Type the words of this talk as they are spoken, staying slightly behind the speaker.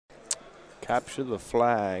capture the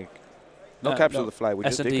flag. Not capture the flag. We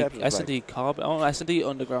just did capture the flag. S&D Carbon. Oh, S&D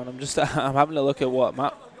Underground. I'm just I'm having a look at what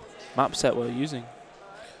map set we're using.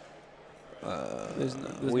 There's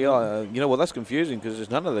we are. You know what? That's confusing because there's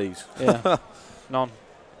none of these. Yeah, none.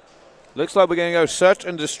 Looks like we're going to go search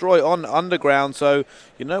and destroy on Underground. So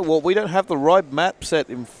you know what? We don't have the right map set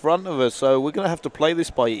in front of us. So we're going to have to play this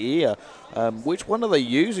by ear. Which one are they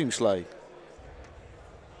using, Slay?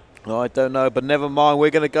 I don't know, but never mind.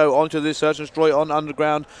 We're going to go onto this search and destroy on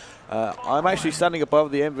Underground. I'm actually standing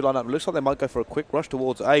above the EnVy lineup. Looks like they might go for a quick rush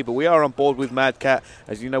towards A, but we are on board with Mad Cat.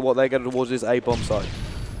 As you know what, they go towards this A bomb site.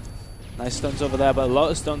 Nice stunts over there, but a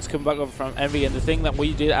lot of stunts come back over from EnVy. And the thing that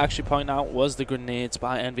we did actually point out was the grenades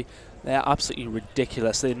by EnVy. They're absolutely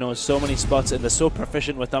ridiculous. They know so many spots and they're so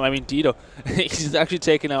proficient with them. I mean, Dido, he's actually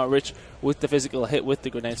taking out Rich with the physical hit with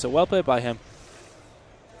the grenade. So well played by him.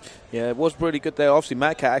 Yeah, it was really good there. Obviously,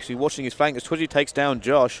 Mad Cat actually watching his flank as Twitchy takes down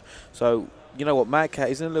Josh. So, you know what, Mad Cat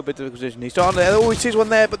is in a little bit difficult position. He's starting there. Oh, he sees one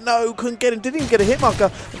there, but no, couldn't get him. Didn't even get a hit marker.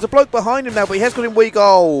 There's a bloke behind him now, but he has got him weak.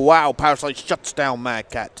 Oh, wow. Parasite shuts down Mad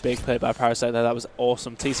Cat. Big play by Parasite there. That was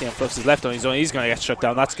awesome. TCM Flux is left on his own. He's going to get shut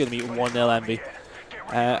down. That's going to be 1-0 EnVy.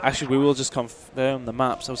 Actually, we will just confirm the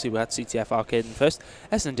maps. Obviously, we had CTF Arcade in first.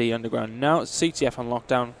 S&D Underground now. CTF on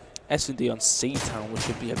Lockdown. S&D on Seatown, which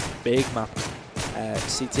would be a big map.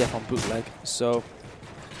 CTF on Bootleg. So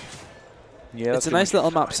yeah, it's a nice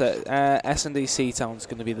little map set. S&D Seatown is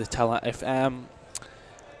going to be the teller. If I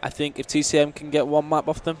think if TCM can get one map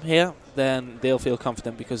off them here, then they'll feel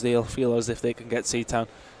confident because they'll feel as if they can get Seatown,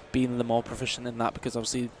 being the more proficient in that. Because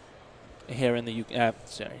obviously, here in the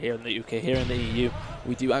EU,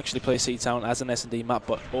 we do actually play Seatown as an S&D map,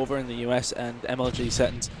 but over in the US and MLG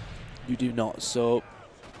settings, you do not. So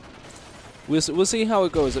we'll see how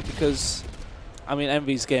it goes. Because I mean,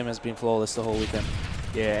 EnVy's game has been flawless the whole weekend.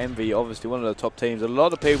 Yeah, EnVy, obviously one of the top teams. A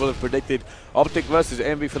lot of people have predicted Optic versus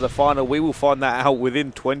EnVy for the final. We will find that out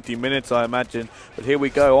within 20 minutes, I imagine. But here we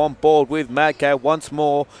go, on board with Mad Cat once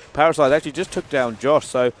more. Parasite actually just took down Josh.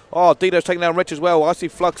 So, Dido's taking down Rich as well. I see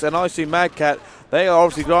Flux and I see Mad Cat. They are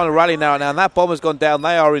obviously trying to rally now, and that bomb has gone down.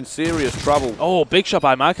 They are in serious trouble. Oh, big shot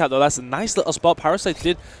by Mad Cat, though. That's a nice little spot. Parasite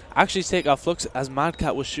did actually take out Flux as Mad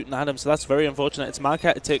Cat was shooting at him, so that's very unfortunate. It's Mad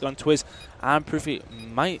Cat to take on Twiz, and Proofy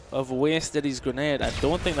might have wasted his grenade. I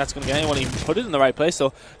don't think that's going to get anyone. He put it in the right place,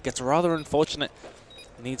 so gets rather unfortunate.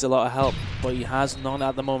 Needs a lot of help, but he has none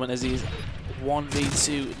at the moment as he's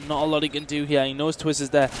 1v2. Not a lot he can do here. He knows Twiz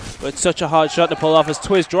is there, but it's such a hard shot to pull off as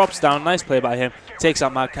Twiz drops down. Nice play by him. Takes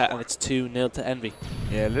out Mad Cat, and it's 2-0 to EnVy.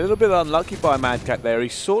 Yeah, a little bit unlucky by Mad Cat there. He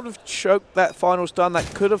sort of choked that final stun. That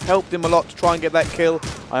could have helped him a lot to try and get that kill.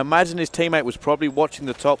 I imagine his teammate was probably watching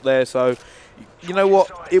the top there, so you know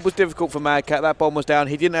what? It was difficult for Mad Cat. That bomb was down.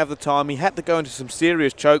 He didn't have the time. He had to go into some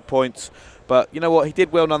serious choke points, but you know what? He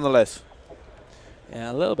did well nonetheless. Yeah,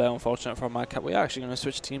 a little bit unfortunate for Mad Cat. We're actually going to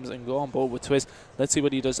switch teams and go on board with Twiz. Let's see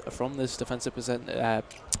what he does from this defensive position.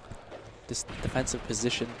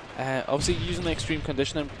 Obviously using the extreme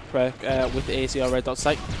conditioning with the ACR red dot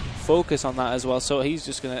sight. Focus on that as well. So he's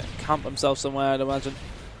just going to camp himself somewhere, I'd imagine.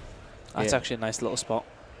 That's actually a nice little spot.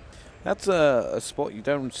 That's a spot you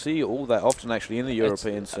don't see all that often actually in the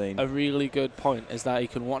European scene. A really good point is that he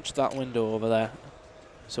can watch that window over there.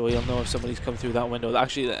 So he'll know if somebody's come through that window.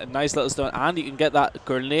 Actually, a nice little stun, and he can get that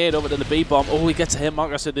grenade over to the B bomb. Oh, he gets a hit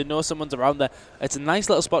marker, so they know someone's around there. It's a nice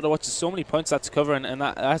little spot to watch. There's so many points that's covering, and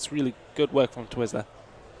that's really good work from Twiz there.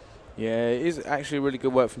 Yeah, it is actually really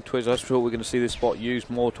good work from Twiz. I'm sure we're going to see this spot used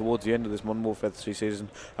more towards the end of this Modern Warfare 3 season.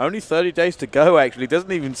 Only 30 days to go, actually.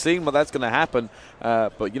 Doesn't even seem like that's going to happen.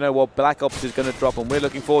 But you know what? Black Ops is going to drop, and we're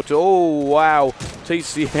looking forward to... Oh, wow.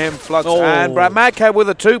 TCM, Flux, and Mad Cat with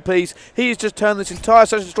a two-piece. He's just turned this entire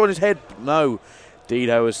section, destroyed his head. No.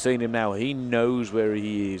 Dido has seen him now. He knows where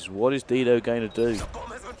he is. What is Dido going to do?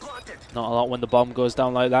 Not a lot when the bomb goes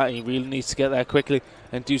down like that. He really needs to get there quickly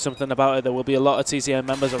and do something about it. There will be a lot of TCM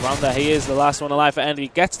members around there. He is the last one alive for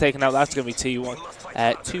EnVy. Gets taken out. That's going to be T1.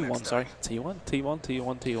 T1, sorry.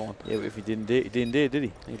 T1. Yeah, but if he didn't do it, did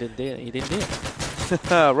he? He didn't do it.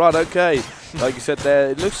 Right, okay. Like you said there,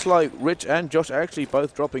 it looks like Rich and Josh are actually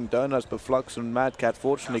both dropping donuts, but Flux and Mad Cat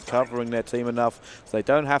fortunately covering their team enough so they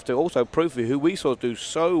don't have to. Also, Proofy, who we saw do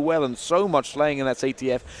so well and so much slaying in that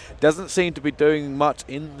CTF, doesn't seem to be doing much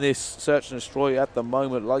in this search and destroy at the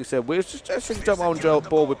moment. Like I said, we're just jump on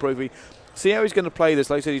board with Proofy. See how he's going to play this.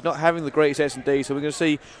 Like I said, he's not having the greatest S&D, so we're going to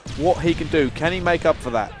see what he can do. Can he make up for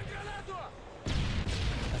that?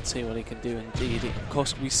 Let's see what he can do indeed. Of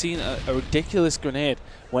course, we've seen a ridiculous grenade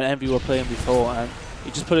when EnVy were playing before, and he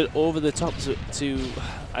just put it over the top to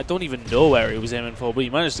I don't even know where he was aiming for, but he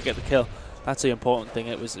managed to get the kill. That's the important thing.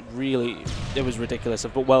 It was ridiculous,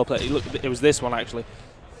 but well played. Look, it was this one actually.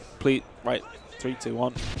 Right, 3, 2,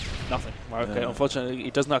 1, nothing. Right, okay, unfortunately,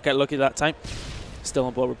 he does not get lucky that time. Still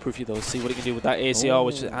on board with Proofy though. See what he can do with that ACR,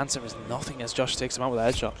 which the answer is nothing as Josh takes him out with a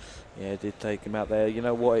headshot. Yeah, did take him out there. You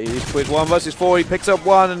know what? It is quiz 1 versus 4. He picks up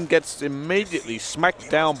 1 and gets immediately smacked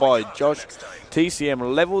down by Josh.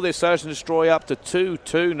 TCM level their search and destroy up to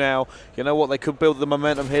 2-2 now. You know what? They could build the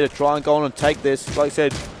momentum here to try and go on and take this. Like I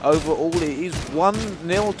said, overall it is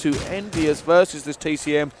 1-0 to EnVy versus this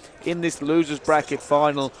TCM in this losers bracket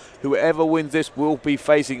final. Whoever wins this will be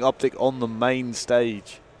facing Optic on the main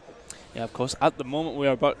stage. Yeah, of course. At the moment, we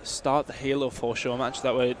are about to start the Halo 4 show match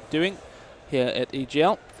that we're doing here at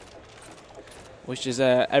EGL, which is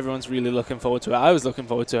everyone's really looking forward to it. I was looking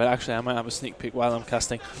forward to it. Actually, I might have a sneak peek while I'm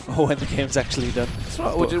casting or when the game's actually done. That's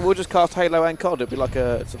right. We'll just cast Halo and COD. It'd be like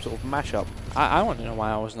some sort of mashup. I want to know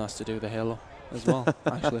why I wasn't asked to do the Halo as well,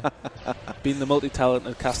 actually. Being the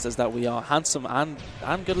multi-talented casters that we are, handsome and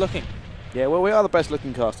good-looking. Yeah, well, we are the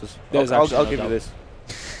best-looking casters. I'll give you this.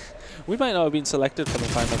 We might not have been selected for the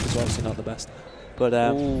final because we're obviously not the best. But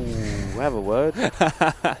ooh, have a word.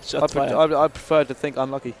 I prefer to think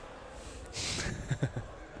unlucky.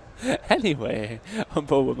 Anyway, I'm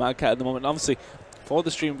bored with Mad Catz at the moment. Obviously, for the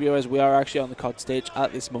stream viewers, we are actually on the COD stage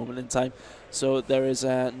at this moment in time. So there is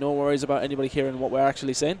no worries about anybody hearing what we're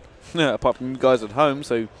actually saying. Yeah, apart from you guys at home,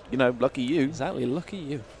 so, you know, lucky you. Exactly, lucky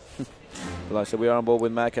you. But like I said, we are on board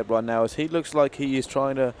with Mad Catz right now as he looks like he is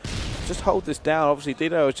trying to just hold this down. Obviously,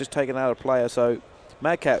 Dido has just taken out a player, so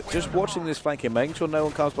Mad Catz just watching this flank here, making sure no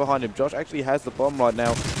one comes behind him. Josh actually has the bomb right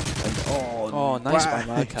now. And nice by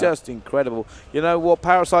Mad Catz. Just incredible. You know what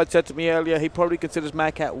Parasite said to me earlier? He probably considers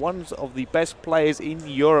Mad Catz one of the best players in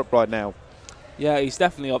Europe right now. Yeah, he's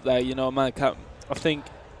definitely up there. You know, Mad Catz, I think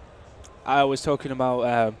I was talking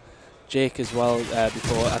about Jake as well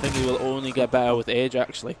before. I think he will only get better with age,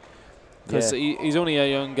 actually. Because he's only a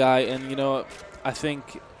young guy, and, you know, I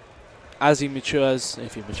think as he matures,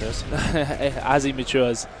 as he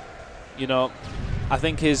matures, you know, I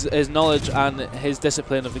think his knowledge and his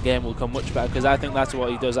discipline of the game will come much better, because I think that's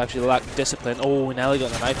what he does actually lack, discipline. Oh, we nearly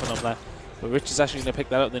got the knife on him there. But Rich is actually going to pick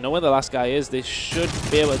that up. They know where the last guy is. They should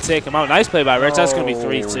be able to take him out. Nice play by Rich. That's going to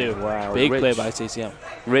be 3-2. Wow. Big play by TCM.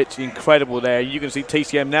 Rich, incredible there. You can see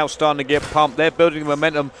TCM now starting to get pumped. They're building the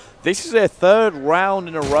momentum. This is their 3rd round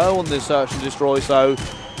in a row on this search and destroy, so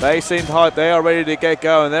they seem hyped. They are ready to get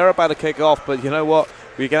going. They're about to kick off, but you know what?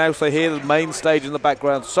 We can also hear the main stage in the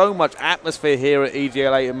background. So much atmosphere here at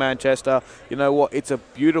EGL8 in Manchester. You know what? It's a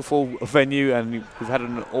beautiful venue, and we've had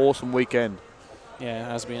an awesome weekend. Yeah,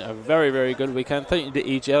 it has been a very, very good weekend. Thank you to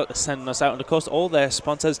EGL for sending us out. And, of course, all their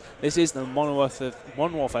sponsors. This is the Modern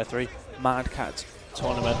Warfare 3 Mad Catz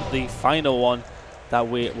tournament, the final one that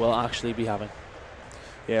we will actually be having.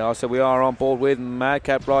 Yeah, like I said, we are on board with Mad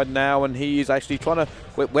Catz right now, and he is actually trying to...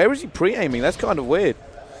 Where is he pre-aiming? That's kind of weird.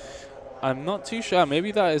 I'm not too sure.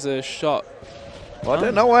 Maybe that is a shot. I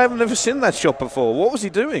don't know. I haven't never seen that shot before. What was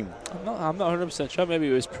he doing? I'm not 100% sure. Maybe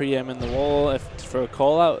it was pre-aiming the wall for a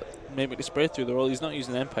call-out. Maybe to spray through the wall. He's not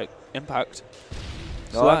using impact.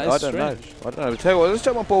 So I don't know. I don't know. Tell you what, let's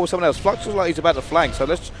jump on board with someone else. Flux looks like he's about to flank, so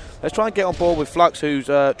let's try and get on board with Flux, who's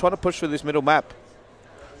trying to push through this middle map.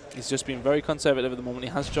 He's just been very conservative at the moment.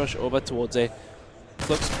 He has Josh over towards A.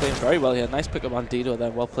 Flux playing very well here. Nice pick up on Dido there.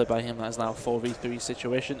 Well played by him. That is now a 4v3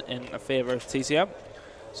 situation in favour of TCM.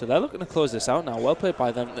 So they're looking to close this out now. Well played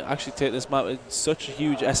by them to actually take this map with such a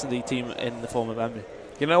huge S&D team in the form of EnVy.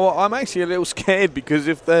 You know what, I'm actually a little scared, because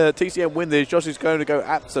if the TCM win this, Josh is going to go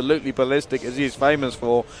absolutely ballistic, as he is famous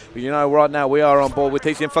for. But you know, right now we are on board with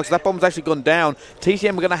TCM. Flux, that bomb's actually gone down.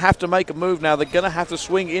 TCM are going to have to make a move now. They're going to have to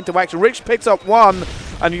swing into action. Rich picks up 1,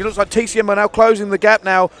 and it looks like TCM are now closing the gap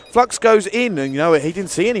now. Flux goes in, and you know, he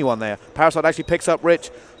didn't see anyone there. Parasite actually picks up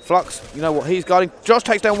Rich. Flux, you know what, he's guarding. Josh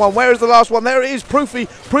takes down 1. Where is the last one? There it is. Proofy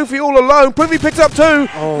all alone. Proofy picks up 2.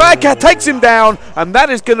 Mad Catz takes him down, and that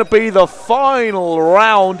is going to be the final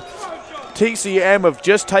round. TCM have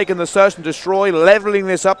just taken the search and destroy, leveling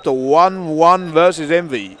this up to 1-1 versus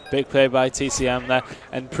EnVy. Big play by TCM there,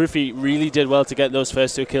 and Proofy really did well to get those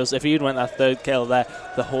first 2 kills. If he had went that 3rd kill there,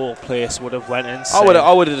 the whole place would have went insane.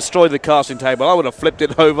 I would have destroyed the casting table. I would have flipped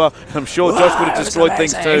it over, and I'm sure Josh would have destroyed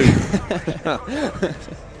things too.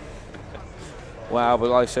 Wow, but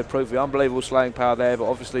like I said, Proofy, unbelievable slaying power there, but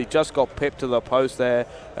obviously just got pipped to the post there.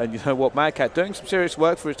 And you know what, Mad Catz doing some serious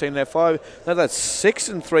work for his team there. That's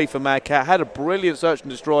 6-3 for Mad Catz. Had a brilliant search and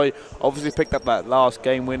destroy. Obviously picked up that last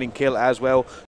game-winning kill as well.